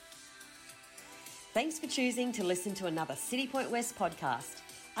Thanks for choosing to listen to another Citipointe West podcast.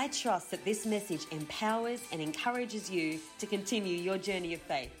 I trust that this message empowers and encourages you to continue your journey of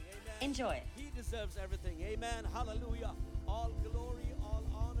faith. Enjoy. He deserves everything. Amen. Hallelujah. All glory, all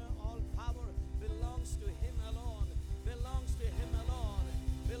honor, all power belongs to Him alone. Belongs to Him alone.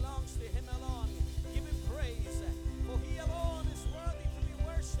 Belongs to Him alone. Give Him praise, for He alone is worthy to be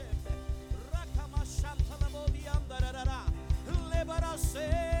worshipped.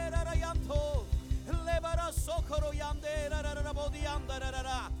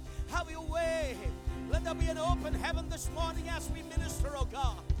 Have your way. Let there be an open heaven this morning as we minister, oh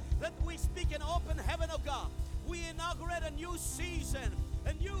God. Let we speak an open heaven, oh God. We inaugurate a new season,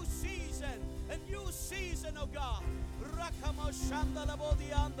 a new season, a new season, oh God.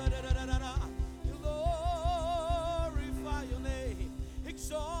 Glorify your name,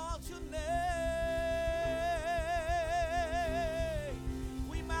 exalt your name.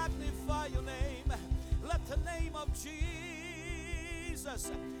 We magnify your name. Let the name of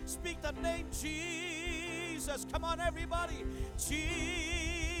Jesus, speak the name Jesus. Come on, everybody.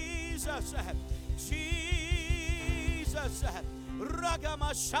 Jesus, Jesus.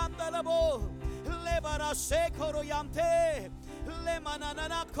 Ragama Shandalabo, Lebara Sekoro Yante,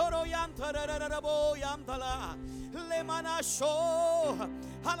 Lemanana Koro Yantarabo Yantala, Lemana Sho.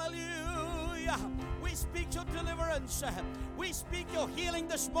 Hallelujah. We speak your deliverance. We speak your healing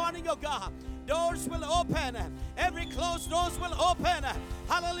this morning, oh God. Doors will open. Every closed doors will open.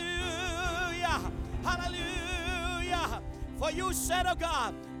 Hallelujah. Hallelujah. For you said, oh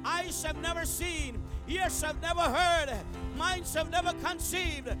God, eyes have never seen, ears have never heard, minds have never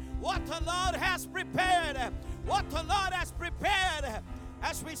conceived what the Lord has prepared. What the Lord has prepared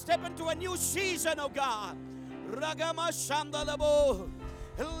as we step into a new season, oh God. Ragama Shandalabo,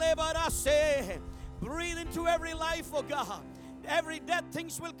 Lebarase. Breathe into every life, oh God. Every dead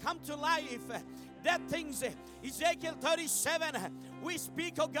things will come to life. Dead things, Ezekiel 37, we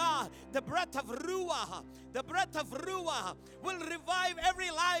speak, oh God, the breath of Ruah, will revive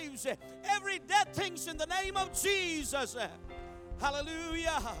every life, every dead things in the name of Jesus.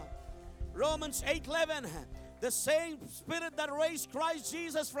 Hallelujah. Romans 8:11, the same Spirit that raised Christ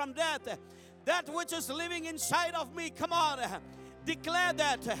Jesus from death, that which is living inside of me, come on, declare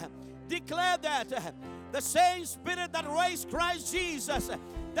that. Declare that the same Spirit that raised Christ Jesus,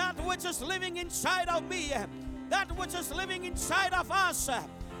 that which is living inside of me, that which is living inside of us,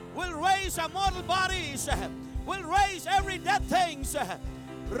 will raise our mortal bodies, will raise every dead things.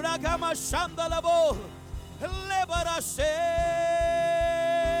 Ragama Shandalabo, Lebarase,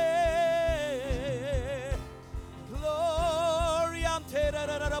 Gloriante,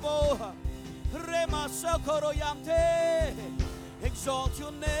 Remasokoroyante. Exalt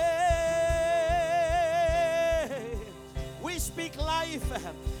your name. We speak life.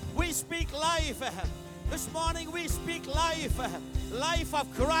 We speak life. This morning we speak life. Life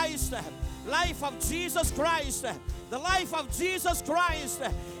of Christ. Life of Jesus Christ. The life of Jesus Christ.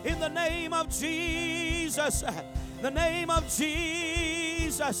 In the name of Jesus. The name of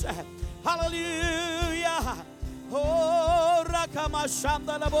Jesus. Hallelujah. Oh, Rakama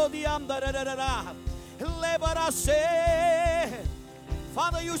Shandalabodiam.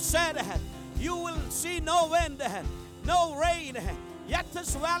 Father, you said you will see no wind, no rain, yet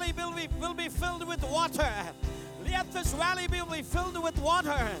this valley will be filled with water. Yet this valley will be filled with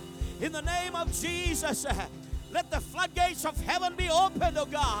water. In the name of Jesus, let the floodgates of heaven be opened, oh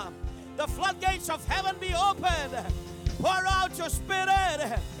God. The floodgates of heaven be opened. Pour out your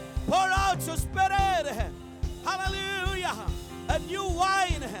Spirit. Pour out your Spirit. Hallelujah. A new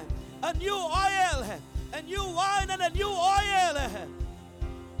wine, a new oil, a new wine and a new oil.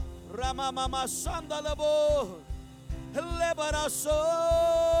 Ramamama Sandalabo, Lebaraso.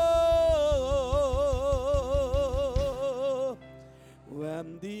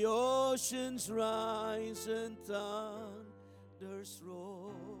 When the oceans rise and thunders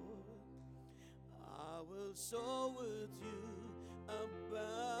roar, I will soar with you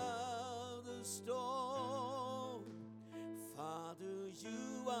about the storm. Father,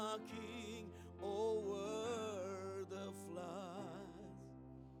 you are King over the floods.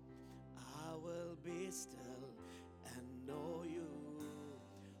 I will be still and know you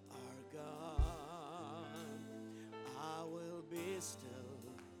are God. I will be still.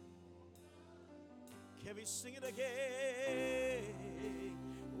 Can we sing it again?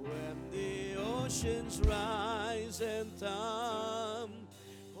 When the oceans rise and thumb,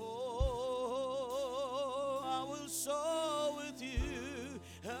 oh, I will soar with you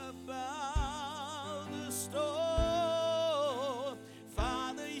about the storm.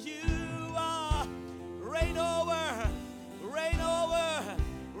 Father, you are reign over, reign over,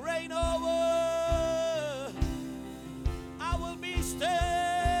 reign over.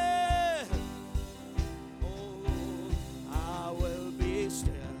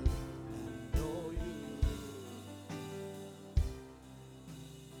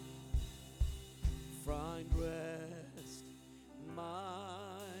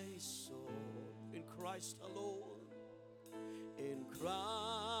 Christ alone. In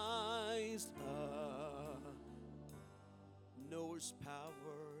Christ knows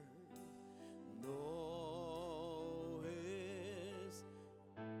power, no is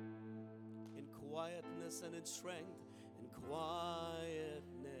in quietness and in strength, in quietness.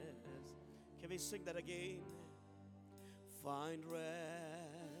 Can we sing that again? Find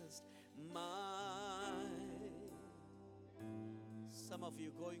rest, my. Some of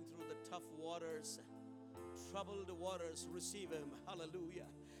you going through the tough waters, troubled waters, receive Him. Hallelujah.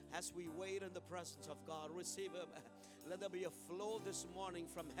 As we wait in the presence of God, receive Him. Let there be a flow this morning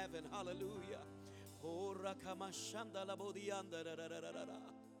from heaven. Hallelujah.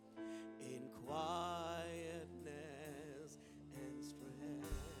 In quietness and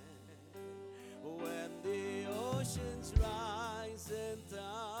strength, when the oceans rise and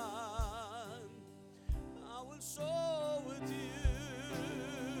down, I will soar with you.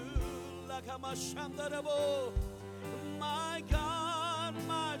 My God,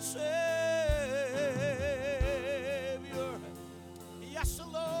 my Savior, yes,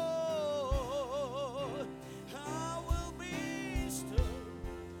 Lord, I will be still.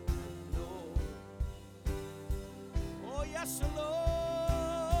 No. Oh, yes,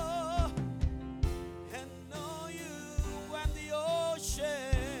 Lord, and know you when the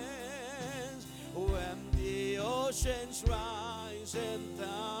oceans rise and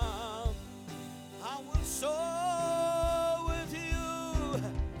down, I will soar with you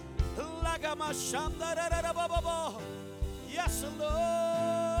like a mashanda. Yes, Lord.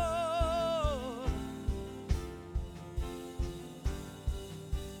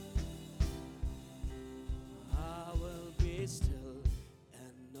 I will be still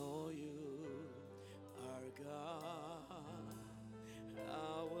and know you are God.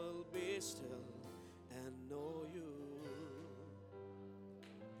 I will be still and know you.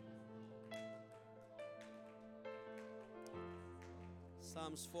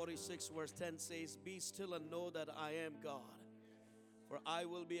 Psalms 46 verse 10 says, be still and know that I am God, for I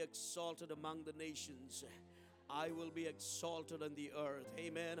will be exalted among the nations. I will be exalted on the earth.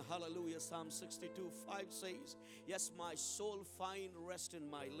 Amen. Hallelujah. Psalm 62:5 says, yes, my soul find rest in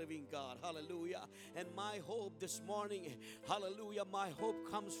my living God. Hallelujah. And my hope this morning, hallelujah, my hope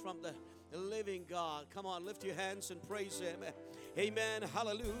comes from the living God. Come on, lift your hands and praise Him. Amen.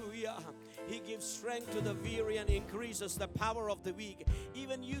 Hallelujah. He gives strength to the weary and increases the power of the weak.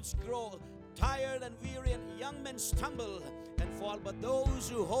 Even youths grow tired and weary, and young men stumble and fall. But those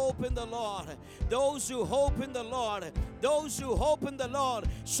who hope in the Lord, those who hope in the Lord, those who hope in the Lord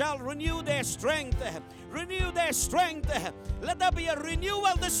shall renew their strength. Renew their strength. Let there be a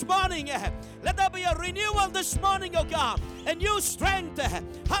renewal this morning. Let there be a renewal this morning, oh God. A new strength.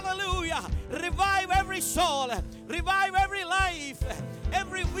 Hallelujah. Revive every soul. Revive every life.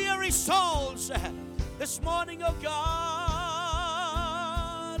 Every weary souls. This morning, oh God.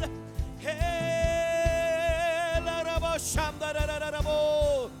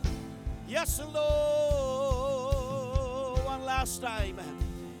 Yes, Lord. One last time.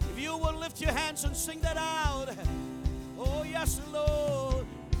 If you will lift your hands and sing that out. Oh, yes, Lord.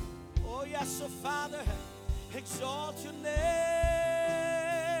 Oh, yes, oh, Father. Exalt your name.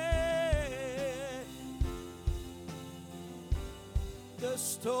 The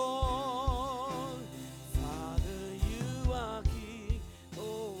storm. Father, you are king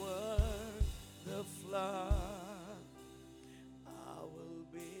over the flood. I will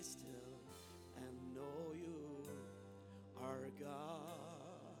be still and know you are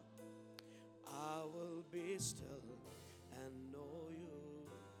God. I will be still and know you.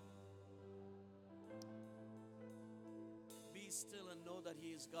 Be still and know that He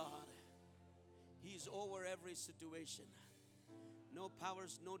is God. He is over every situation. No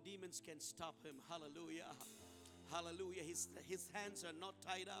powers, no demons can stop Him. Hallelujah. Hallelujah. His hands are not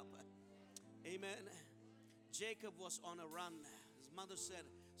tied up. Amen. Jacob was on a run. His mother said,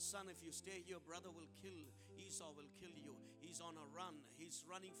 son, if you stay here, brother will kill, Esau will kill you. He's on a run. He's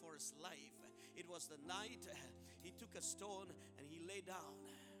running for his life. It was the night. He took a stone and he lay down.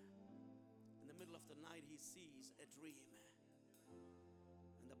 In the middle of the night, he sees a dream.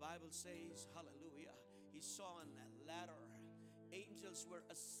 And the Bible says, hallelujah, he saw a ladder. Angels were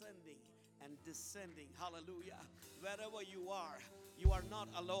ascending and descending. Hallelujah. Wherever you are not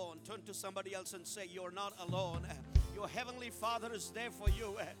alone. Turn to somebody else and say, you're not alone. Your heavenly Father is there for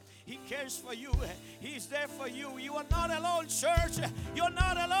you. He cares for you. He's there for you. You are not alone, church. You're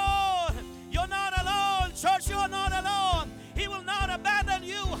not alone. You're not alone, church. You're not alone. He will not abandon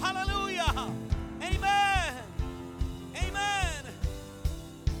you. Hallelujah. Amen. Amen.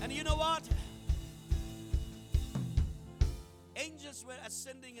 And you know what? Angels were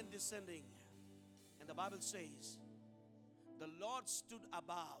ascending and descending. And the Bible says, the Lord stood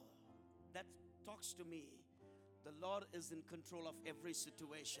above. That talks to me. The Lord is in control of every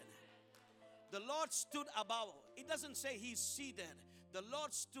situation. The Lord stood above. It doesn't say He's seated. The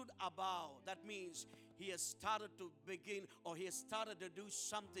Lord stood above. That means He has started to begin, or He has started to do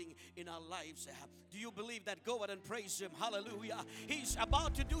something in our lives. Do you believe that? Go out and praise Him. Hallelujah. He's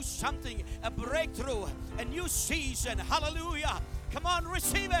about to do something, a breakthrough, a new season. Hallelujah. Come on,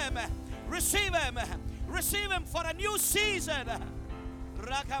 receive Him. Receive Him. Receive Him for a new season.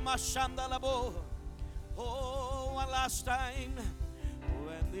 Oh, one last time.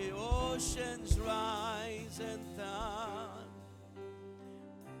 When the oceans rise and down,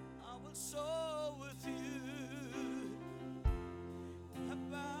 I will soar with you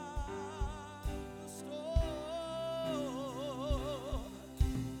above the storm.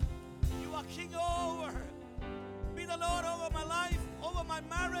 You are King over. Be the Lord over my life, over my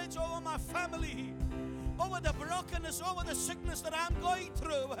marriage, over my family, over the brokenness, over the sickness that I'm going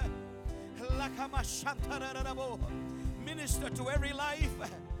through. Minister to every life.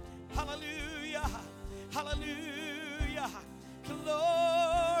 Hallelujah. Hallelujah.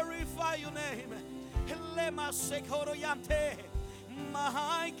 Glorify your name.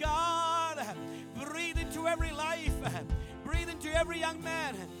 My God, breathe into every life. Breathe into every young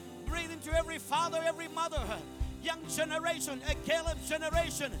man. Breathe into every father, every mother. Young generation, a Caleb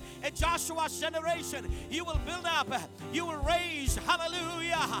generation, a Joshua generation. You will build up. You will raise.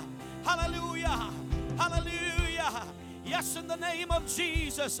 Hallelujah. Hallelujah. Hallelujah. Yes, in the name of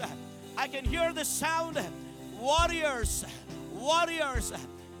Jesus. I can hear the sound. Warriors. Warriors.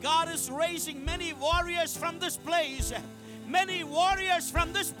 God is raising many warriors from this place. Many warriors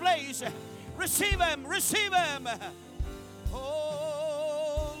from this place. Receive Him. Receive Him.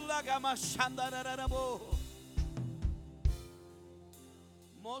 Oh,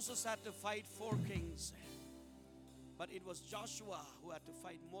 Moses had to fight 4 kings. But it was Joshua who had to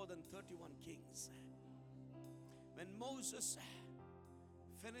fight more than 31 kings. When Moses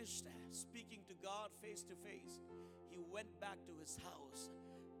finished speaking to God face to face, he went back to his house.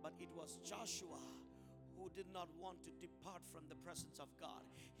 But it was Joshua who did not want to depart from the presence of God.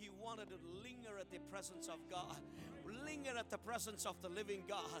 He wanted to linger at the presence of God, linger at the presence of the living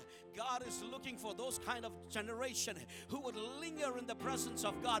God. God is looking for those kind of generation who would linger in the presence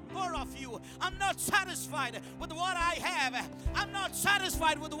of God. More of you. I'm not satisfied with what I have. I'm not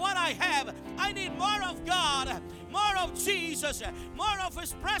satisfied with what I have. I need more of God, more of Jesus, more of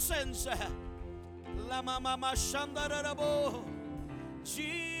His presence.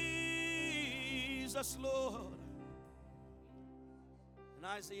 Jesus, Lord. In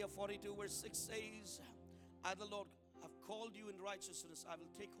Isaiah 42 verse 6 says, I, the Lord, have called you in righteousness. I will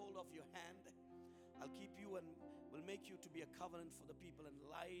take hold of your hand. I'll keep you and will make you to be a covenant for the people and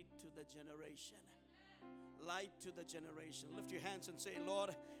light to the generation. Light to the generation. Lift your hands and say,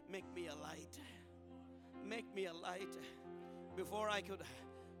 Lord, make me a light. Make me a light. Before I could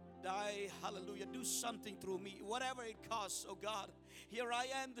die, hallelujah, do something through me, whatever it costs. Oh God, here I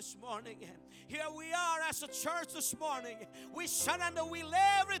am this morning. Here we are as a church this morning. We surrender, we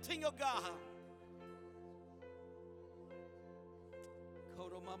lay everything, oh God.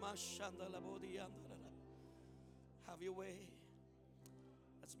 Have your way.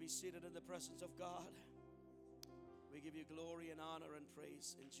 Let's be seated in the presence of God. We give you glory and honor and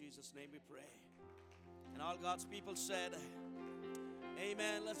praise. In Jesus' name we pray. And all God's people said,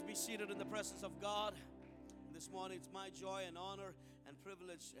 amen. Let's be seated in the presence of God. This morning it's my joy and honor and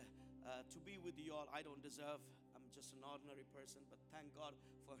privilege to be with you all. I don't deserve. I'm just an ordinary person, but thank God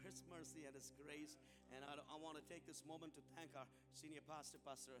for His mercy and His grace. And I want to take this moment to thank our senior pastor,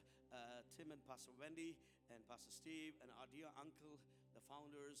 Pastor Tim and Pastor Wendy and Pastor Steve and our dear uncle, the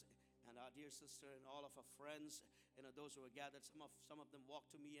founders, and our dear sister and all of our friends, those who are gathered. Some of them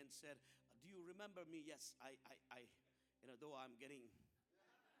walked to me and said, do you remember me? Yes, I though I'm getting,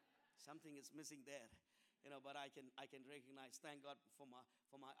 something is missing there, but I can recognize. Thank God for my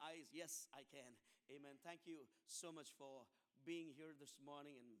eyes. Yes, I can. Amen. Thank you so much for being here this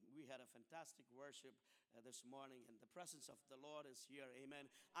morning, and we had a fantastic worship this morning, and the presence of the Lord is here. Amen.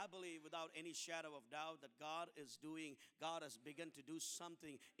 I believe without any shadow of doubt that God has begun to do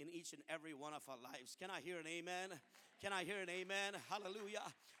something in each and every one of our lives. Can I hear an amen? Can I hear an amen? Hallelujah.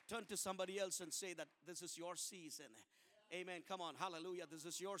 Turn to somebody else and say that this is your season. Amen. Come on. Hallelujah. This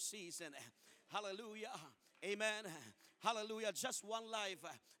is your season. Hallelujah. Amen. Hallelujah. Just one life.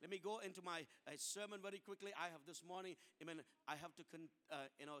 Let me go into my sermon very quickly. I have this morning, I have to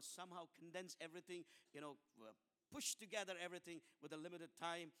somehow condense everything, push together everything with a limited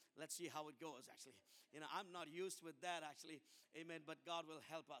time. Let's see how it goes, actually. I'm not used with that, actually. Amen. But God will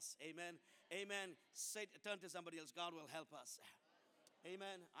help us. Amen. Amen. Turn to somebody else. God will help us.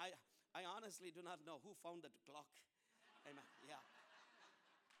 Amen. I honestly do not know who found that clock. Amen. Yeah.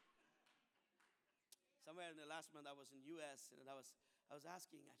 Somewhere in the last month, I was in U.S. and I was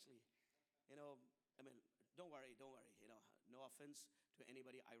asking, actually, don't worry. No offense to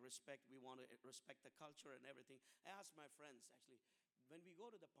anybody. We want to respect the culture and everything. I asked my friends, actually, when we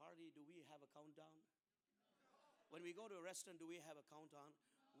go to the party, do we have a countdown? When we go to a restaurant, do we have a countdown?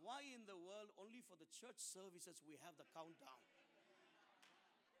 Why in the world only for the church services we have the countdown?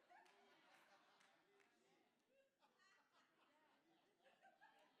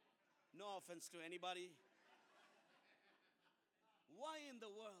 No offense to anybody. Why in the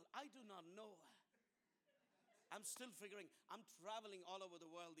world? I do not know. I'm still figuring. I'm traveling all over the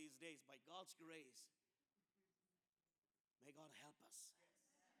world these days by God's grace. May God help us.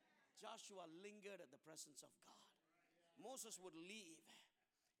 Joshua lingered at the presence of God. Moses would leave.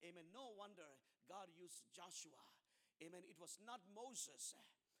 Amen. No wonder God used Joshua. Amen. It was not Moses.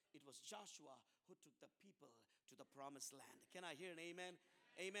 It was Joshua who took the people to the promised land. Can I hear an amen?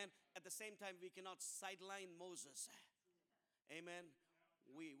 Amen. At the same time, we cannot sideline Moses. Amen.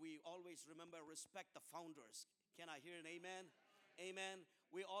 We always respect the founders. Can I hear an amen? Amen.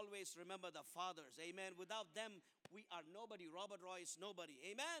 We always remember the fathers. Amen. Without them, we are nobody. Robert Roy is nobody.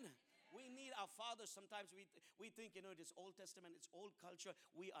 Amen. We need our fathers. Sometimes we think, it is Old Testament, it's old culture.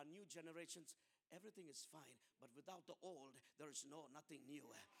 We are new generations. Everything is fine. But without the old, there is nothing new.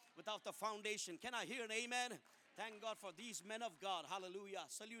 Without the foundation. Can I hear an amen? Thank God for these men of God. Hallelujah.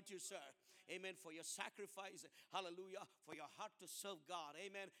 Salute you, sir. Amen. For your sacrifice. Hallelujah. For your heart to serve God.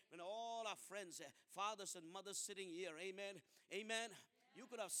 Amen. When all our friends, fathers and mothers sitting here. Amen. Amen. You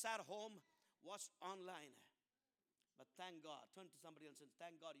could have sat home, watched online. But thank God. Turn to somebody else and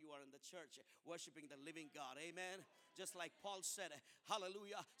thank God you are in the church worshiping the living God. Amen. Just like Paul said,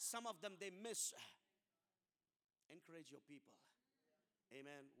 hallelujah. Some of them they miss. Encourage your people.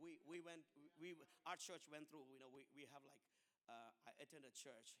 Amen. Our church went through, we have I attend a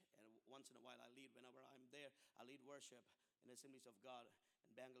church, and once in a while I lead. Whenever I'm there, I lead worship in the Assemblies of God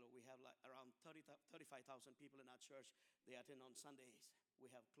in Bangalore. We have around 35,000 people in our church. They attend on Sundays.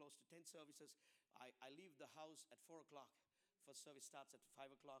 We have close to 10 services. I leave the house at 4 o'clock. First service starts at 5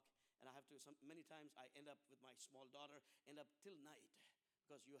 o'clock. And I have to, many times I end up with my small daughter, end up till night.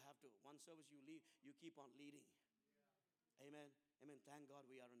 Because you have to, one service you leave, you keep on leading. Amen. Amen. Thank God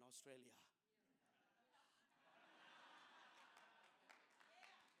we are in Australia.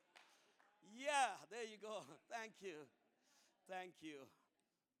 Yeah, there you go. Thank you. Thank you.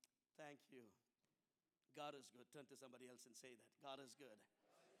 Thank you. God is good. Turn to somebody else and say that. God is good.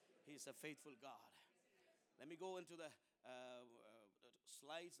 He's a faithful God. Let me go into the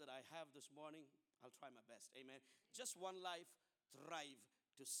slides that I have this morning. I'll try my best. Amen. Just one life, thrive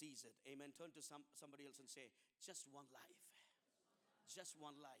to seize it. Amen. Turn to somebody else and say, just one life. Just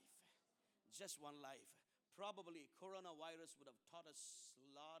one life. Just one life. Probably coronavirus would have taught us a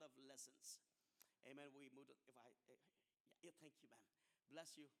lot of lessons. Amen. We moved. Thank you, ma'am.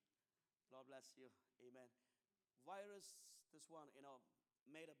 Bless you. Lord bless you. Amen. Virus, this one,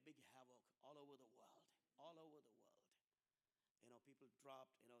 made a big havoc all over the world. All over the world. People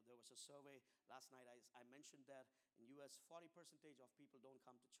dropped. There was a survey last night. I mentioned that in U.S., 40% of people don't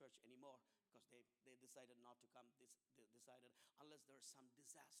come to church anymore because they decided not to come. They decided unless there is some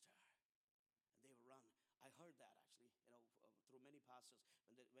disaster, and they will run. I heard that actually, through many pastors.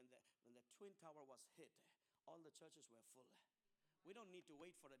 When the Twin Tower was hit, all the churches were full. We don't need to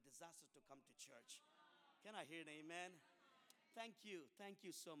wait for a disaster to come to church. Can I hear an amen? Thank you. Thank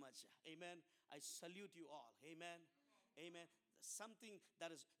you so much. Amen. I salute you all. Amen. Amen. Something that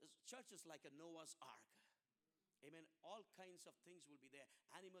is, church is like a Noah's Ark. Amen. All kinds of things will be there.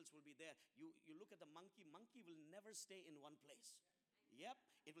 Animals will be there. You look at the monkey. Monkey will never stay in one place. Yep.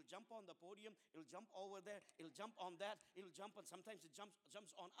 It will jump on the podium. It will jump over there. It will jump on that. It will jump on. Sometimes it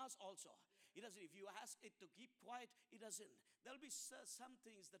jumps on us also. It doesn't. If you ask it to keep quiet, it doesn't. There'll be some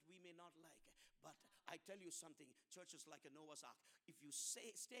things that we may not like. But I tell you something. Church is like a Noah's Ark. If you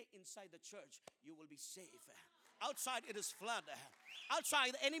stay inside the church, you will be safe. Outside it is flood.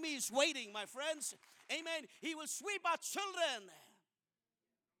 Outside the enemy is waiting, my friends. Amen. He will sweep our children.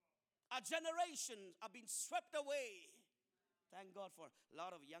 Our generations are being swept away. Thank God for a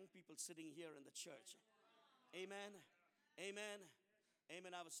lot of young people sitting here in the church. Amen. Amen.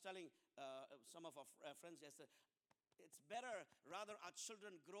 Amen. I was telling some of our friends yesterday, it's better rather our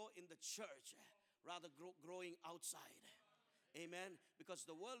children grow in the church rather growing outside. Amen. Because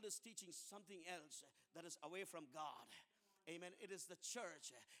the world is teaching something else. that is away from God. Amen. It is the church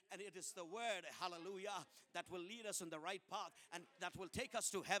and it is the word, hallelujah, that will lead us in the right path and that will take us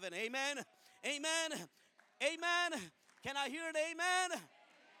to heaven. Amen. Amen. Amen. Can I hear an amen?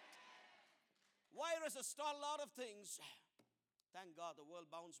 Virus has stalled a lot of things. Thank God the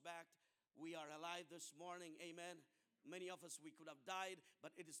world bounced back. We are alive this morning. Amen. Many of us, we could have died,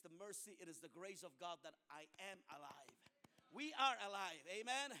 but it is the mercy, it is the grace of God that I am alive. We are alive.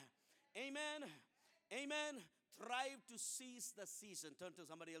 Amen. Amen. Amen. Thrive to seize the season. Turn to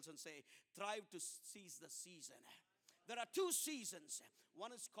somebody else and say, thrive to seize the season. There are two seasons.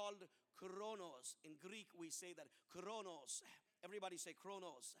 One is called chronos. In Greek, we say that chronos. Everybody say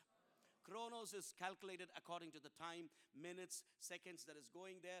chronos. Chronos is calculated according to the time, minutes, seconds that is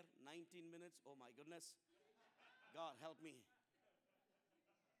going there. 19 minutes. Oh my goodness. God help me.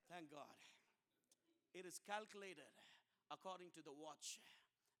 Thank God. It is calculated according to the watch,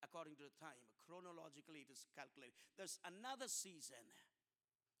 according to the time. Chronologically, it is calculated. There's another season,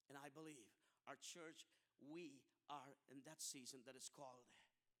 and I believe our church, we are in that season that is called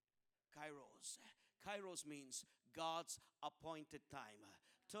Kairos. Kairos means God's appointed time.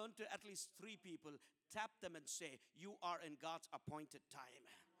 Turn to at least 3 people, tap them and say, you are in God's appointed time.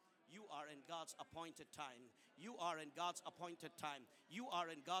 You are in God's appointed time. You are in God's appointed time. You are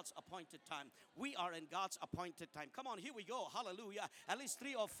in God's appointed time. We are in God's appointed time. Come on, here we go. Hallelujah. At least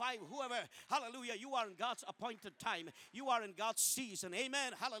 3 or 5, whoever. Hallelujah. You are in God's appointed time. You are in God's season.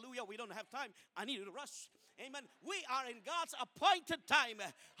 Amen. Hallelujah. We don't have time. I need to rush. Amen. We are in God's appointed time.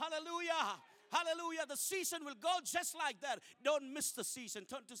 Hallelujah. Hallelujah. The season will go just like that. Don't miss the season.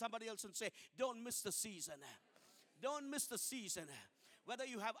 Turn to somebody else and say, don't miss the season. Don't miss the season. Whether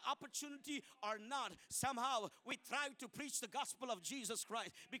you have opportunity or not, somehow we thrive to preach the gospel of Jesus Christ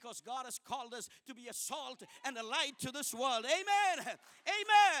because God has called us to be a salt and a light to this world. Amen.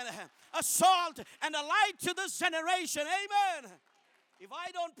 Amen. A salt and a light to this generation. Amen. If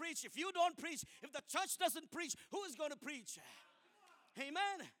I don't preach, if you don't preach, if the church doesn't preach, who is going to preach?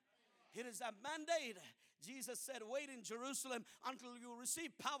 Amen. It is a mandate. Jesus said, wait in Jerusalem until you receive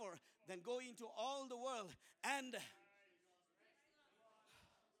power, then go into all the world and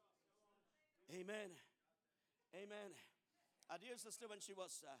amen. Amen. Our dear sister, when she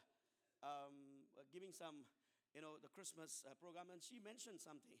was giving some, the Christmas program, and she mentioned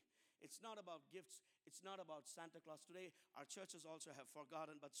something. It's not about gifts. It's not about Santa Claus. Today, our churches also have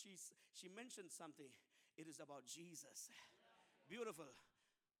forgotten, but she mentioned something. It is about Jesus. Beautiful.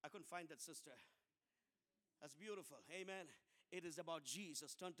 I couldn't find that sister. That's beautiful. Amen. It is about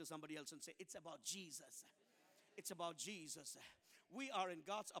Jesus. Turn to somebody else and say, it's about Jesus. It's about Jesus. We are in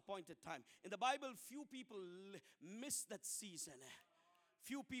God's appointed time. In the Bible, few people miss that season.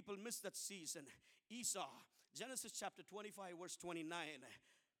 Few people miss that season. Esau, Genesis chapter 25, verse 29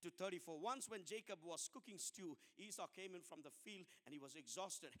 to 34. Once when Jacob was cooking stew, Esau came in from the field and he was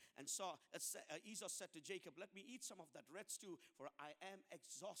exhausted. And Esau said to Jacob, let me eat some of that red stew, for I am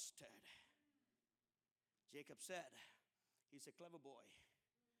exhausted. Jacob said, he's a clever boy.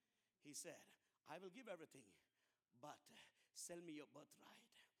 He said, I will give everything, but sell me your birthright.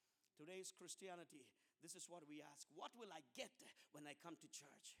 Today's Christianity, this is what we ask. What will I get when I come to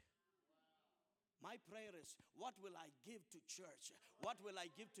church? My prayer is, what will I give to church? What will I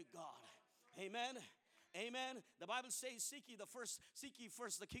give to God? Amen. Amen. The Bible says, seek ye first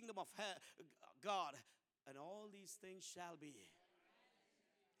the kingdom of God, and all these things shall be.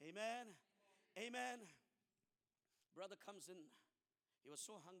 Amen. Amen. Brother comes in. He was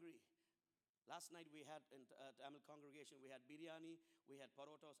so hungry. Last night we had in Tamil congregation, we had biryani, we had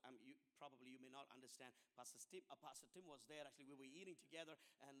parotos. You may not understand. Pastor Tim was there. Actually, we were eating together,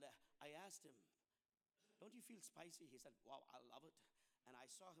 and I asked him, don't you feel spicy? He said, wow, I love it. And I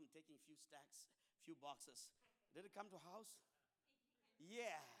saw him taking few stacks, few boxes. Did it come to house?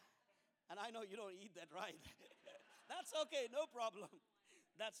 Yeah. And I know you don't eat that, right? That's okay, no problem.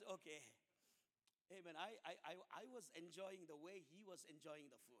 That's okay. Amen. I was enjoying the way he was enjoying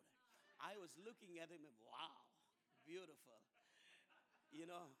the food. I was looking at him and wow, beautiful.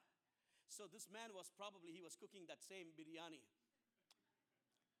 So this man was he was cooking that same biryani.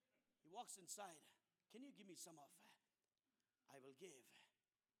 He walks inside. Can you give me some of it? I will give,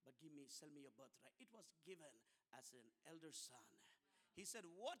 but sell me your birthright. It was given as an elder son. He said,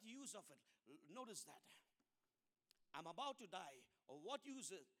 what use of it? Notice that. I'm about to die. Or what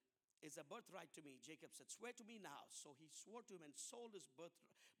use is a birthright to me? Jacob said, swear to me now. So he swore to him and sold his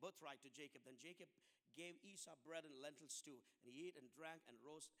birthright to Jacob. Then Jacob gave Esau bread and lentil stew. And he ate and drank and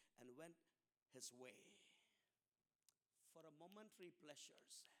rose and went his way. For a momentary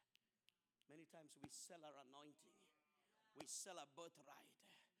pleasures, many times we sell our anointing. We sell our birthright.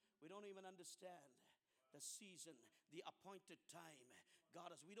 We don't even understand. the season, the appointed time.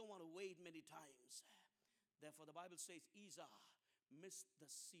 God, as we don't want to wait many times. Therefore, the Bible says Esau missed the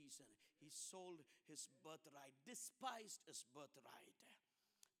season. He sold his birthright, despised his birthright.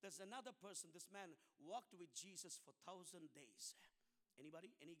 There's another person. This man walked with Jesus for 1,000 days.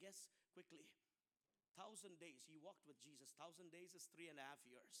 Anybody? Any guess? Quickly. 1,000 days he walked with Jesus. 1,000 days is 3.5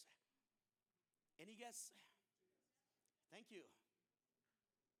 years. Any guess? Thank you.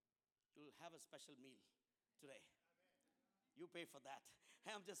 You'll have a special meal today. You pay for that.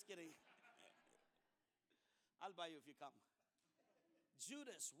 I'm just kidding. I'll buy you if you come.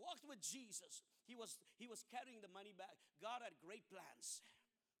 Judas walked with Jesus. He was carrying the money back. God had great plans.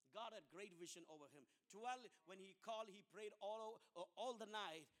 God had great vision over him. 12, when he called, he prayed all the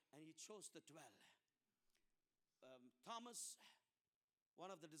night, and he chose the 12. Thomas, one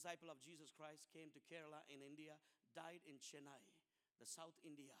of the disciples of Jesus Christ, came to Kerala in India, died in Chennai, the South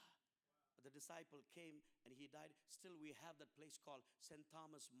India. The disciple came and he died. Still, we have that place called St.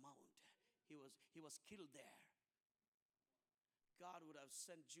 Thomas Mount. He was killed there. God would have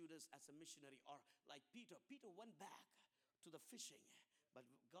sent Judas as a missionary, or like Peter. Peter went back to the fishing, but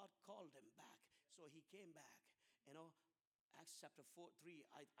God called him back. So he came back. Acts chapter 3,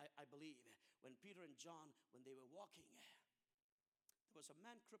 I believe, when Peter and John, when they were walking, there was a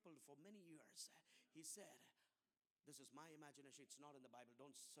man crippled for many years. He said, this is my imagination, it's not in the Bible,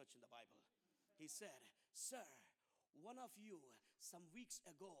 don't search in the Bible. He said, sir, one of you, some weeks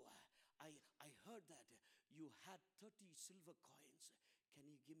ago, I heard that you had 30 silver coins. Can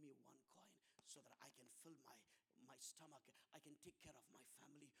you give me one coin so that I can fill my stomach? I can take care of my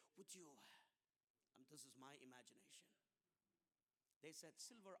family with you. This is my imagination. They said,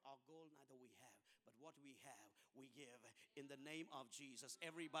 silver or gold neither we have, but what we have, we give in the name of Jesus.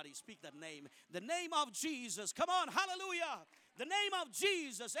 Everybody speak that name. The name of Jesus. Come on, hallelujah. The name of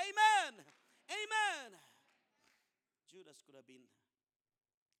Jesus. Amen. Amen. Judas could have been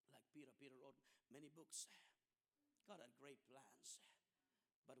like Peter. Peter wrote many books. God had great plans.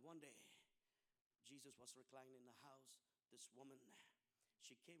 But one day, Jesus was reclining in the house. This woman,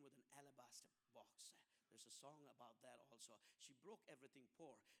 she came with an alabaster box. There's a song about that also. She broke everything,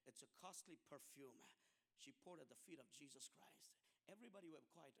 poured. It's a costly perfume. She poured at the feet of Jesus Christ. Everybody were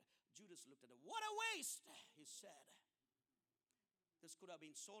quiet. Judas looked at her. What a waste, he said. This could have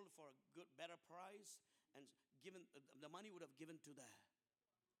been sold for a good, better price, and given. The money would have given to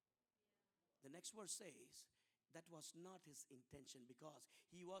the next verse says, that was not his intention, because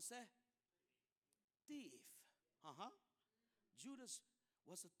he was a thief. Judas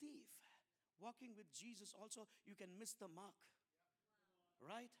was a thief. Walking with Jesus also, you can miss the mark.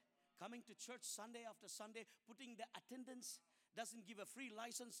 Right? Coming to church Sunday after Sunday, putting the attendance doesn't give a free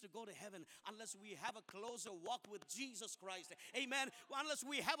license to go to heaven unless we have a closer walk with Jesus Christ. Amen. Unless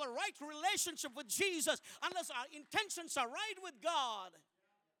we have a right relationship with Jesus. Unless our intentions are right with God.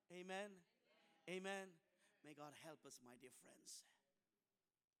 Amen. Amen. May God help us, my dear friends.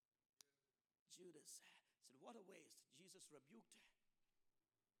 Judas said, what a waste. Jesus rebuked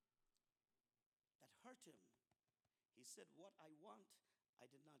that hurt him. He said, what I want, I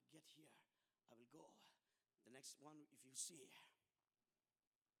did not get here. I will go. The next one, if you see.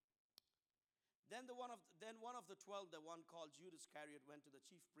 Then one of the 12, the one called Judas Iscariot, went to the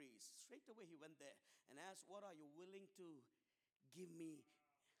chief priest. Straight away he went there and asked, what are you willing to give me?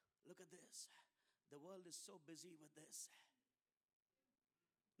 Look at this. The world is so busy with this.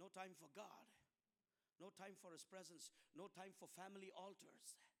 No time for God. No time for His presence. No time for family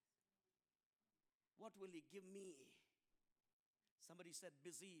altars. What will He give me? Somebody said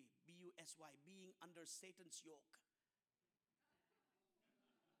busy, B-U-S-Y, being under Satan's yoke.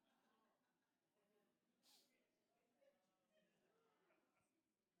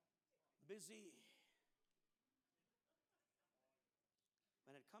 Busy.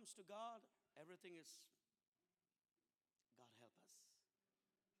 When it comes to God, everything is, God help us.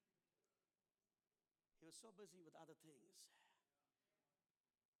 He was so busy with other things.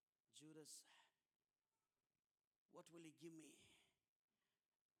 Judas, what will He give me?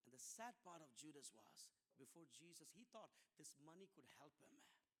 And the sad part of Judas was, before Jesus, he thought this money could help him.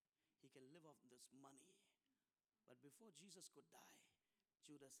 He can live off this money. But before Jesus could die,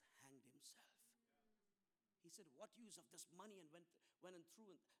 Judas hanged himself. He said, what use of this money? And went and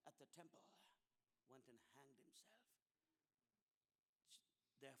threw at the temple. Went and hanged himself.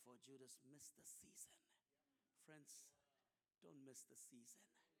 Therefore, Judas missed the season. Friends, don't miss the season.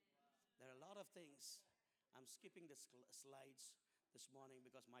 There are a lot of things. I'm skipping the slides this morning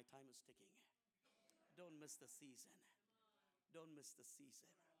because my time is ticking. Don't miss the season. Don't miss the season.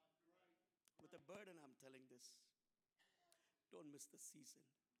 With a burden, I'm telling this. Don't miss the season.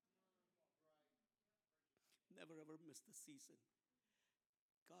 Never ever miss the season.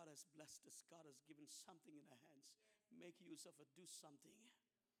 God has blessed us. God has given something in our hands. Make use of it. Do something.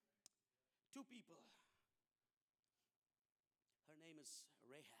 Two people. Her name is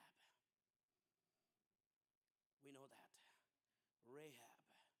Rahab. We know that. Rahab.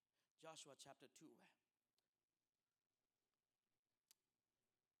 Joshua chapter 2.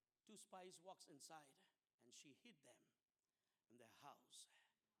 Two spies walks inside and she hid them in their house.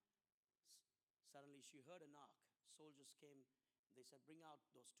 Suddenly she heard a knock. Soldiers came. They said, bring out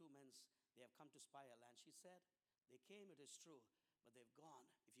those two men. They have come to spy our land. She said, they came, it is true, but they've gone.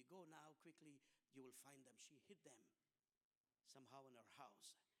 If you go now quickly, you will find them. She hid them somehow in her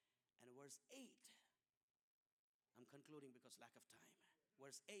house. And verse 8, I'm concluding because lack of time.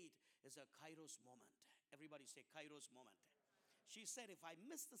 Verse 8 is a Kairos moment. Everybody say Kairos moment. She said, if I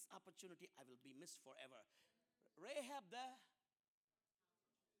miss this opportunity, I will be missed forever. Rahab the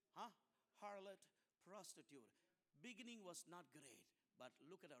harlot, prostitute. Beginning was not great, but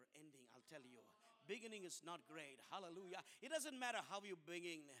look at our ending. I'll tell you, beginning is not great. Hallelujah. It doesn't matter how you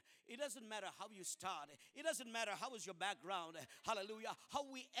begin. It doesn't matter how you start. It doesn't matter how is your background. Hallelujah. How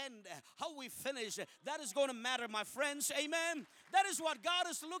we end, how we finish. That is going to matter, my friends. Amen. That is what God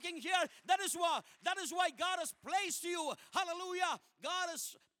is looking here. That is why God has placed you. Hallelujah. God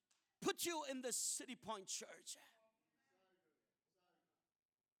has put you in the Citipointe Church.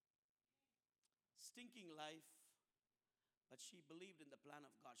 Stinking life. But she believed in the plan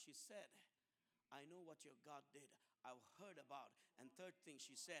of God. She said, I know what your God did. I've heard about. And third thing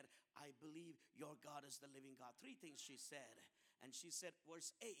she said, I believe your God is the living God. Three things she said. And she said,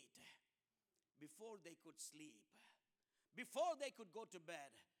 verse 8, before they could sleep, before they could go to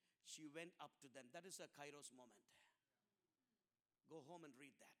bed, she went up to them. That is a Kairos moment. Go home and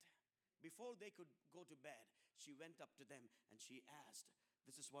read that. Before they could go to bed, she went up to them and she asked,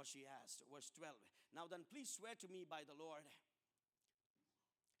 this is what she asked, verse 12. Now then, please swear to me by the Lord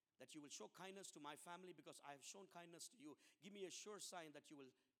that you will show kindness to my family because I have shown kindness to you. Give me a sure sign that you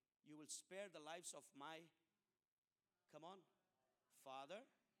will spare the lives of my, come on, father,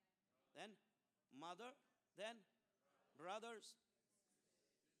 then mother, then brothers.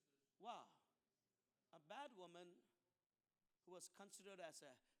 Wow. A bad woman who was considered as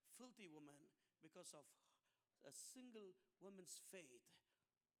a filthy woman because of a single woman's faith.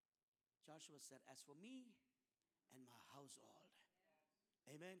 Joshua said, as for me and my household.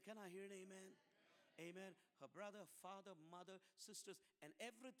 Amen. Can I hear an amen? Amen. Her brother, father, mother, sisters, and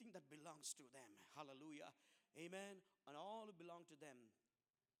everything that belongs to them. Hallelujah. Amen. And all who belong to them.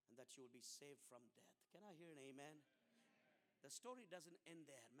 And that you will be saved from death. Can I hear an amen? The story doesn't end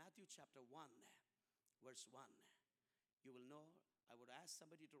there. Matthew chapter 1, verse 1. You will know. I would ask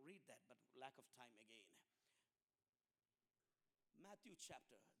somebody to read that, but lack of time again. Matthew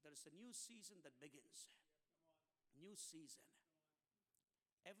chapter, there is a new season that begins. New season.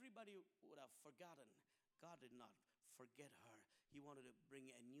 Everybody would have forgotten. God did not forget her. He wanted to bring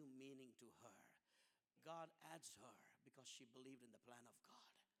a new meaning to her. God adds her because she believed in the plan of God.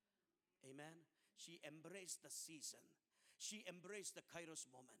 Amen. She embraced the season. She embraced the Kairos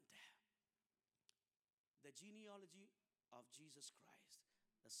moment. The genealogy of Jesus Christ,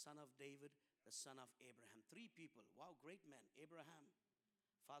 the son of David, the son of Abraham. Three people. Wow, great men. Abraham,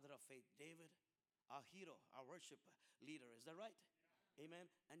 father of faith. David, our hero, our worship leader. Is that right? Amen.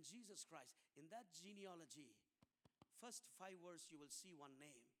 And Jesus Christ. In that genealogy, first 5 words you will see one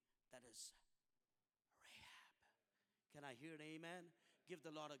name. That is Rahab. Can I hear an amen? Give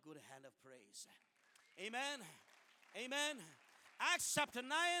the Lord a good hand of praise. Amen. Amen. Acts chapter 9.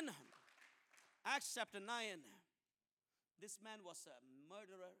 Acts chapter 9. This man was a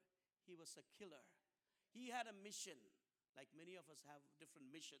murderer. He was a killer. He had a mission. Like many of us have different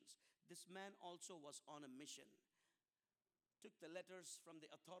missions. This man also was on a mission. Took the letters from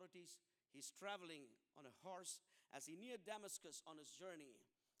the authorities. He's traveling on a horse. As he neared Damascus on his journey,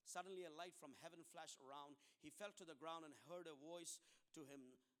 suddenly a light from heaven flashed around. He fell to the ground and heard a voice to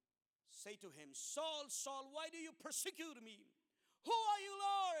him say to him, Saul, Saul, why do you persecute me? Who are you,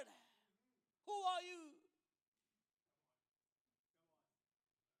 Lord? Who are you?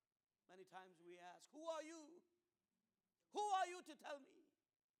 Many times we ask, who are you? Who are you to tell me?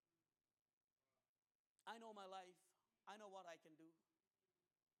 I know my life. I know what I can do.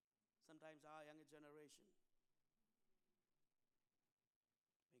 Sometimes our younger generation,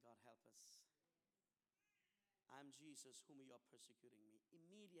 may God help us. I'm Jesus whom you are persecuting me.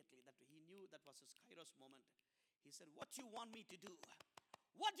 Immediately, that he knew that was his Kairos moment. He said, what do you want me to do?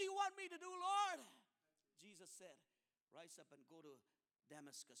 What do you want me to do, Lord? Jesus said, rise up and go to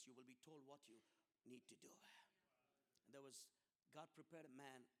Damascus. You will be told what you need to do. And God prepared a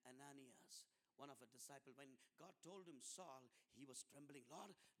man, Ananias, one of a disciple, when God told him Saul, he was trembling.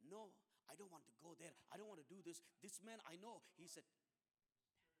 Lord, no, I don't want to go there. I don't want to do this. This man I know. He said,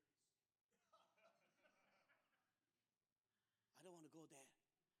 I don't want to go there.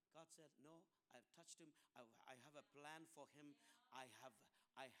 God said, no, I've touched him. I have a plan for him. I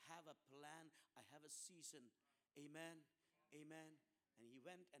have a plan. I have a season. Amen. Amen. And he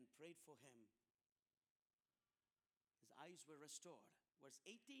went and prayed for him. His eyes were restored. Verse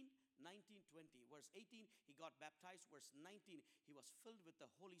 18, 19, 20. Verse 18, he got baptized. Verse 19, he was filled with the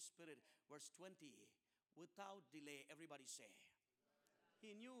Holy Spirit. Verse 20, without delay. Everybody say.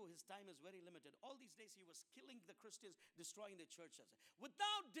 He knew his time is very limited. All these days he was killing the Christians, destroying the churches.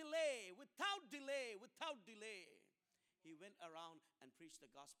 Without delay, without delay, without delay, he went around and preached the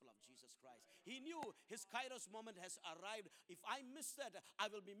gospel of Jesus Christ. He knew his Kairos moment has arrived. If I miss that, I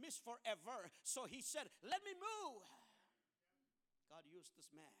will be missed forever. So he said, let me move. God used this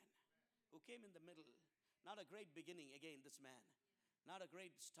man who came in the middle. Not a great beginning, again, this man. Not a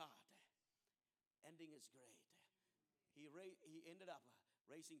great start. Ending is great. He ended up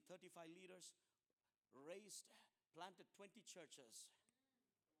raising 35 leaders, planted 20 churches.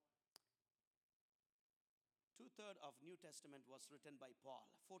 2/3 of New Testament was written by Paul.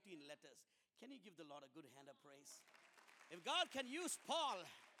 14 letters. Can you give the Lord a good hand of praise? If God can use Paul,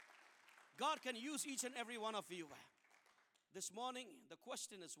 God can use each and every one of you. This morning, the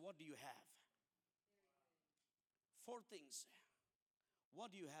question is, what do you have? 4 things.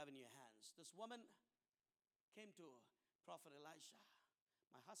 What do you have in your hands? This woman came to Prophet Elisha.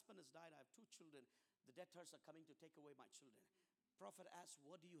 My husband has died. I have 2 children. The debtors are coming to take away my children. Prophet asked,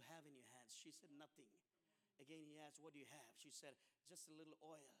 what do you have in your hands? She said, nothing. Again, he asked, what do you have? She said, just a little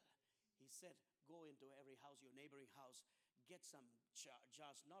oil. He said, go into every house, your neighboring house, get some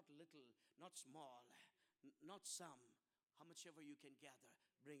jars, not little, not small, not some. How much ever you can gather,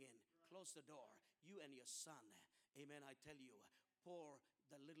 bring in. Close the door. You and your son. Amen. I tell you, pour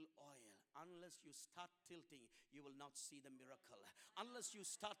the little oil. Unless you start tilting, you will not see the miracle. Unless you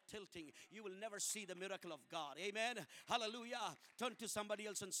start tilting, you will never see the miracle of God. Amen. Hallelujah. Turn to somebody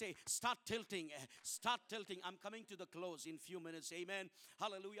else and say, start tilting. Start tilting. I'm coming to the close in few minutes. Amen.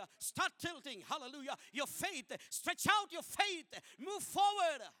 Hallelujah. Start tilting. Hallelujah. Your faith. Stretch out your faith. Move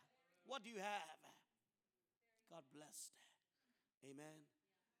forward. What do you have? God blessed. Amen.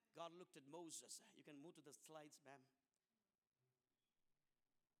 God looked at Moses. You can move to the slides, ma'am.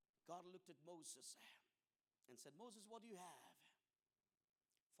 God looked at Moses and said, Moses, what do you have?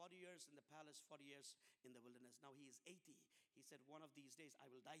 40 years in the palace, 40 years in the wilderness. Now he is 80. He said, one of these days I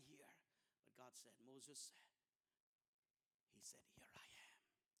will die here. But God said, Moses, he said, here I am.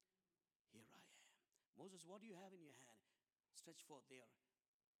 Here I am. Moses, what do you have in your hand? Stretch forth there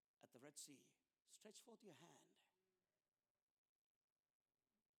at the Red Sea. Stretch forth your hand.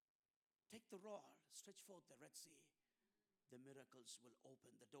 Take the rod. Stretch forth the Red Sea. The miracles will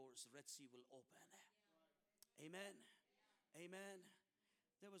open. The doors, Red Sea will open. Amen. Amen.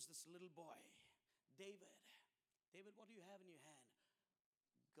 There was this little boy, David. David, what do you have in your hand?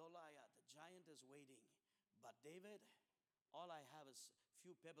 Goliath, the giant is waiting. But David, all I have is a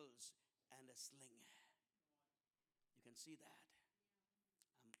few pebbles and a sling. You can see that.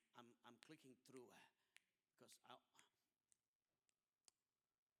 I'm clicking through because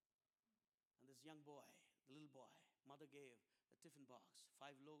and this young boy, the little boy, mother gave a tiffin box,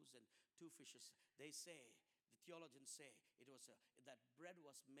 5 loaves and 2 fishes. They say, the theologians say, that bread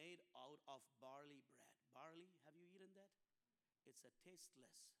was made out of barley bread. Barley, have you eaten that? It's a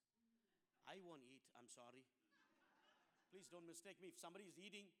tasteless. I won't eat, I'm sorry. Please don't mistake me. If somebody is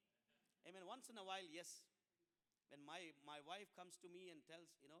eating, amen, once in a while, yes. When my wife comes to me and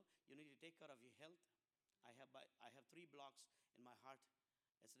tells, you need to take care of your health. I have 3 blocks in my heart.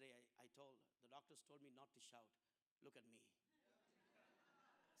 Yesterday, I told, the doctors told me not to shout. Look at me.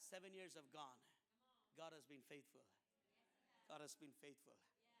 7 years have gone. God has been faithful. God has been faithful.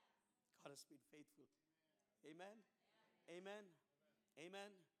 God has been faithful. Amen. Amen.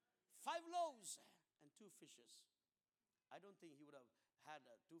 Amen. 5 loaves and 2 fishes. I don't think he would have had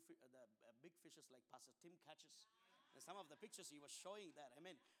the big fishes like Pastor Tim catches. And some of the pictures he was showing that. I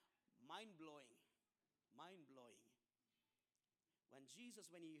mean, mind-blowing. Mind-blowing. When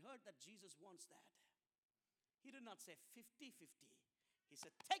he heard that Jesus wants that, he did not say 50-50. He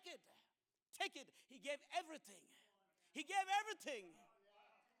said, take it. Take it. He gave everything. He gave everything.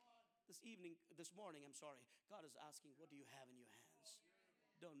 This morning, God is asking, what do you have in your hands?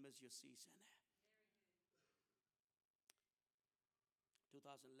 Don't miss your season.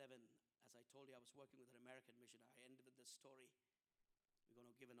 2011, as I told you, I was working with an American missionary. I ended with this story. We're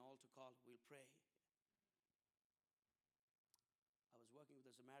going to give an altar call. We'll pray. I was working with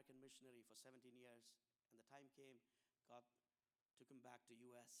this American missionary for 17 years. And the time came, God took him back to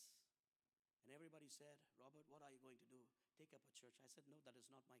U.S. And everybody said, Robert, what are you going to do? Take up a church. I said, no, that is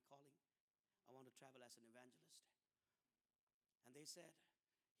not my calling. I want to travel as an evangelist. And they said,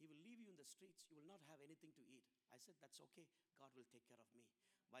 he will leave you in the streets. You will not have anything to eat. I said, that's okay. God will take care of me.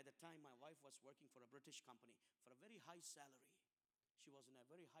 By the time my wife was working for a British company for a very high salary, she was in a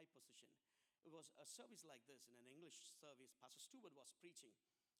very high position. It was a service like this, in an English service. Pastor Stewart was preaching.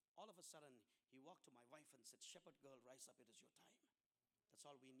 All of a sudden, he walked to my wife and said, shepherd girl, rise up. It is your time. That's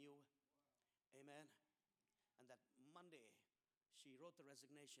all we knew. Amen. And that Monday, she wrote the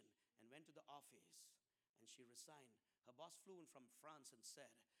resignation and went to the office and she resigned. Her boss flew in from France and said,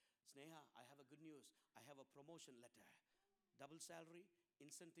 Sneha, I have a good news. I have a promotion letter. Double salary,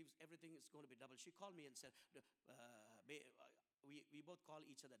 incentives, everything is going to be double. She called me and said, we both call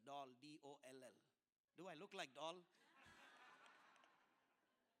each other Doll, D-O-L-L. Do I look like Doll?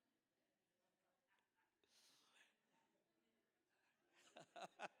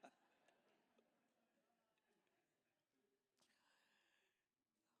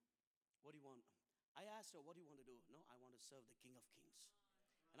 What do you want? I asked her, what do you want to do? No, I want to serve the King of Kings.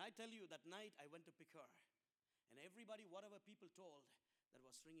 And I tell you, that night I went to pick her. And everybody, whatever people told, that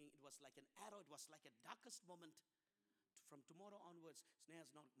was ringing, it was like an arrow. It was like a darkest moment. From tomorrow onwards,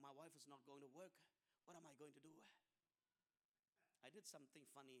 my wife is not going to work. What am I going to do? I did something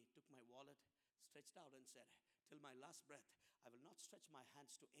funny, took my wallet, stretched out and said, till my last breath, I will not stretch my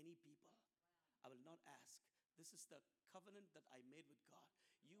hands to any people. I will not ask. This is the covenant that I made with God.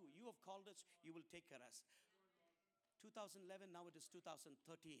 You have called us, you will take care of us. 2011, now it is 2013.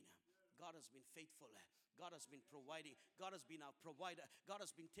 God has been faithful. God has been providing. God has been our provider. God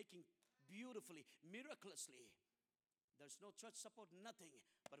has been taking beautifully, miraculously. There's no church support, nothing,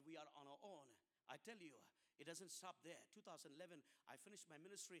 but we are on our own. I tell you, it doesn't stop there. 2011, I finished my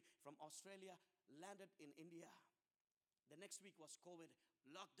ministry from Australia, landed in India. The next week was COVID,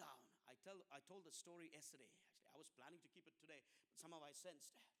 lockdown. I told the story yesterday. Actually, I was planning to keep it today, but somehow I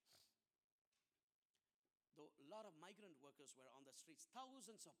sensed. Though a lot of migrant workers were on the streets,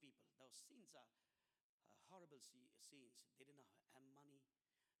 thousands of people. Those scenes are horrible scenes. They didn't have money,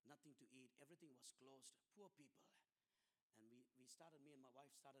 nothing to eat. Everything was closed. Poor people. And me and my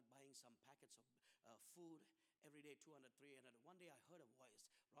wife started buying some packets of food every day, 200, 300. One day I heard a voice,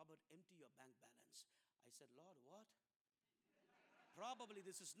 Robert, empty your bank balance. I said, Lord, what? Probably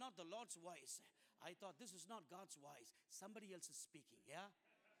this is not the Lord's voice. I thought this is not God's voice. Somebody else is speaking, yeah?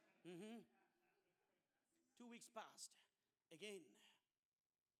 2 weeks passed. Again,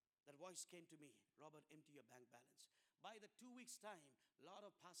 that voice came to me, Robert, empty your bank balance. By the 2 weeks' time, a lot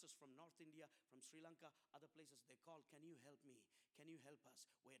of pastors from North India, from Sri Lanka, other places, they called, can you help me? Can you help us?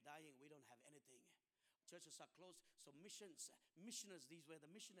 We're dying, we don't have anything. Churches are closed, so missioners, these were the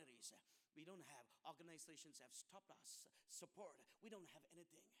missionaries. We don't have, organizations have stopped us, support. We don't have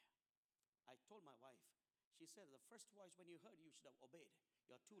anything. I told my wife, she said, the first voice when you heard, you should have obeyed.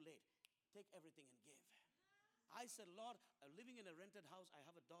 You're too late. Take everything and give. I said, Lord, I'm living in a rented house. I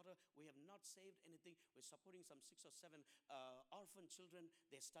have a daughter. We have not saved anything. We're supporting some 6 or 7 orphan children,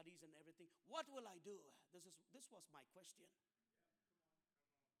 their studies and everything. What will I do? This was my question.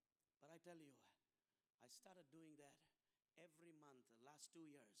 But I tell you, I started doing that every month, the last 2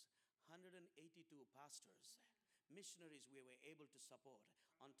 years. 182 pastors, missionaries we were able to support.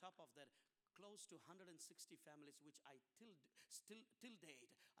 On top of that, close to 160 families, which I till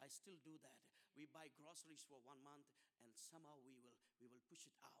date, I still do that. We buy groceries for 1 month, and somehow we will push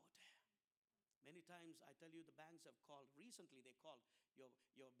it out. Many times, I tell you, the banks have called. Recently, they called,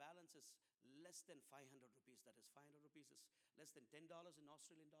 your balance is less than 500 rupees. That is, 500 rupees is less than $10 in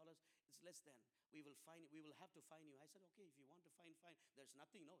Australian dollars. It's less than. We will have to fine you. I said, okay, if you want to fine. There's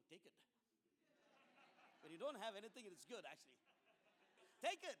nothing. No, take it. When you don't have anything, it's good, actually.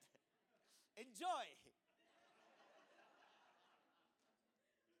 Take it. Enjoy.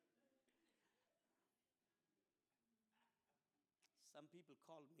 Some people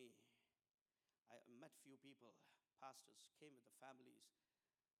called me. I met few people, pastors, came with the families.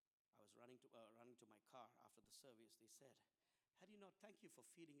 I was running to my car after the service. They said, had you not, thank you for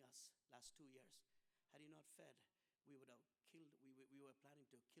feeding us last 2 years. Had you not fed, we would have killed, we were planning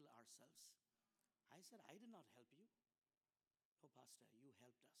to kill ourselves. I said, I did not help you. No, Pastor, you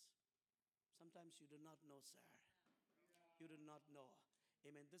helped us. Sometimes you do not know, sir. You do not know.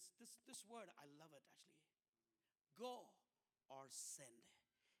 Amen. This word, I love it, actually. Go or send.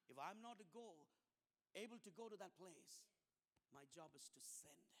 If I'm not able to go to that place, my job is to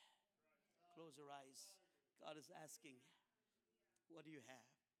send. Close your eyes. God is asking, what do you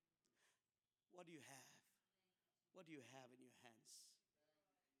have? What do you have? What do you have in your hands?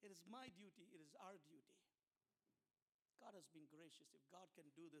 It is my duty. It is our duty. God has been gracious. If God can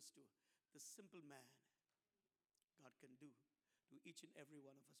do this to the simple man, God can do to each and every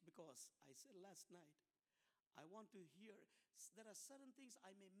one of us. Because I said last night, I want to hear, there are certain things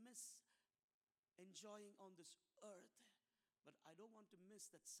I may miss enjoying on this earth, but I don't want to miss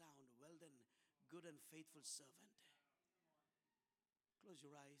that sound. Well done, good and faithful servant. Close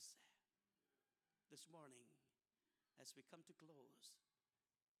your eyes. This morning, as we come to close,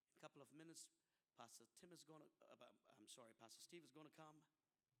 in a couple of minutes, Pastor Steve is going to come.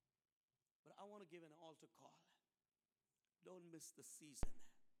 But I want to give an altar call. Don't miss the season.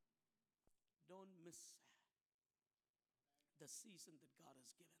 Don't miss the season that God has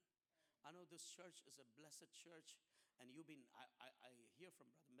given. I know this church is a blessed church, and you've been, I hear from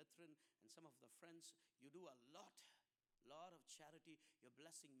Brother Mithran and some of the friends, you do a lot of charity. You're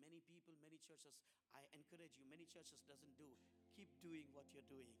blessing many people, many churches. I encourage you, many churches doesn't do. Keep doing what you're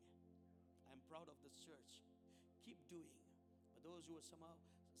doing. I'm proud of this church. Keep doing. But those who are someone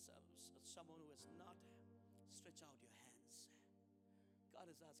who is not, stretch out your hands. God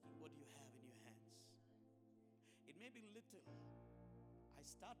is asking, what do you have in your hands? It may be little. I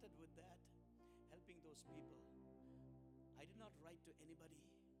started with that, helping those people. I did not write to anybody.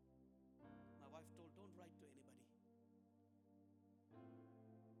 My wife told, don't write to anybody.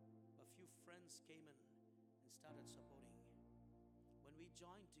 A few friends came in and started supporting. When we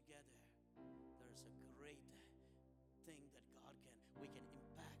join together, there's a great thing that we can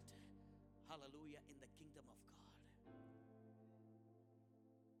impact, hallelujah, in the kingdom of God.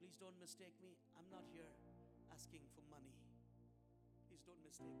 Please don't mistake me. I'm not here asking for money. Please don't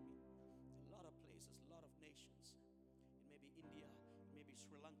mistake me. A lot of places, a lot of nations. It may be India, it may be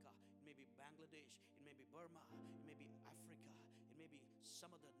Sri Lanka, it may be Bangladesh, it may be Burma, it may be Africa, it may be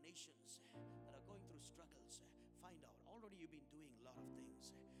some of the nations that are going through struggles. Find out. Already you've been doing a lot of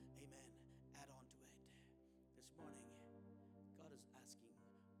things. Amen. Add on to it. This morning, God is asking,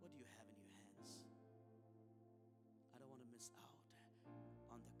 what do you have in your hands? I don't want to miss out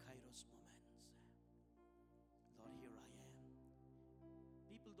on the Kairos moments. Lord, here I am.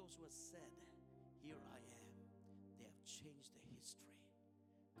 People, those who have said, here I am, they have changed the history.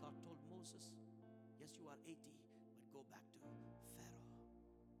 God told Moses, yes, you are 80, but go back to Pharaoh.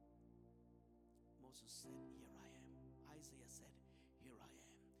 Moses said, here I am. Isaiah said, here I am.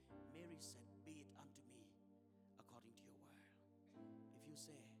 Mary said, be it unto me according to your word. If you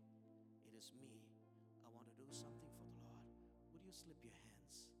say, it is me, I want to do something for the Lord, would you slip your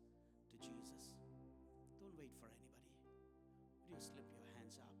hands to Jesus? Don't wait for anybody. Would you slip your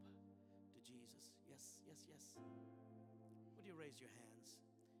hands up to Jesus? Yes, yes, yes. Would you raise your hands?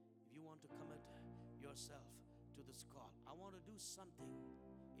 If you want to commit yourself to this call, I want to do something.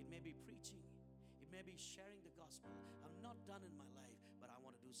 It may be preaching. It may be sharing the gospel. I'm not done in my life, but I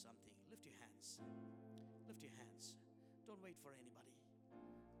want to do something. Lift your hands. Lift your hands. Don't wait for anybody.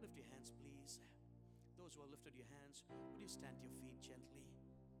 Lift your hands, please. Those who have lifted your hands, would you stand to your feet gently?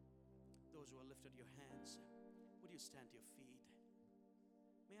 Those who have lifted your hands, would you stand to your feet?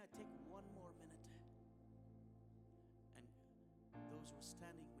 May I take one more minute? And those who are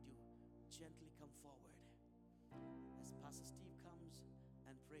standing, would you gently come forward? As Pastor Steve comes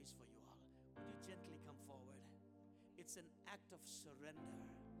and prays for you all, would you gently come forward? It's an act of surrender.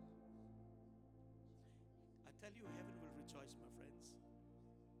 I tell you, heaven will rejoice, my friends,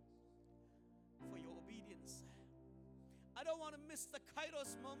 for your obedience. I don't want to miss the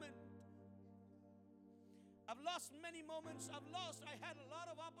Kairos moment. I've lost many moments. I had a lot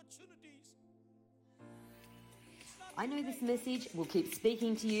of opportunities. I know this message will keep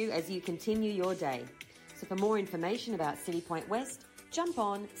speaking to you as you continue your day. So for more information about Citipointe West, jump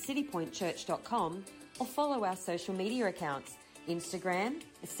on citipointechurch.com or follow our social media accounts, Instagram,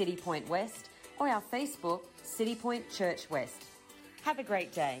 Citipointe West, or our Facebook, Citipointe Church West. Have a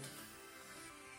great day.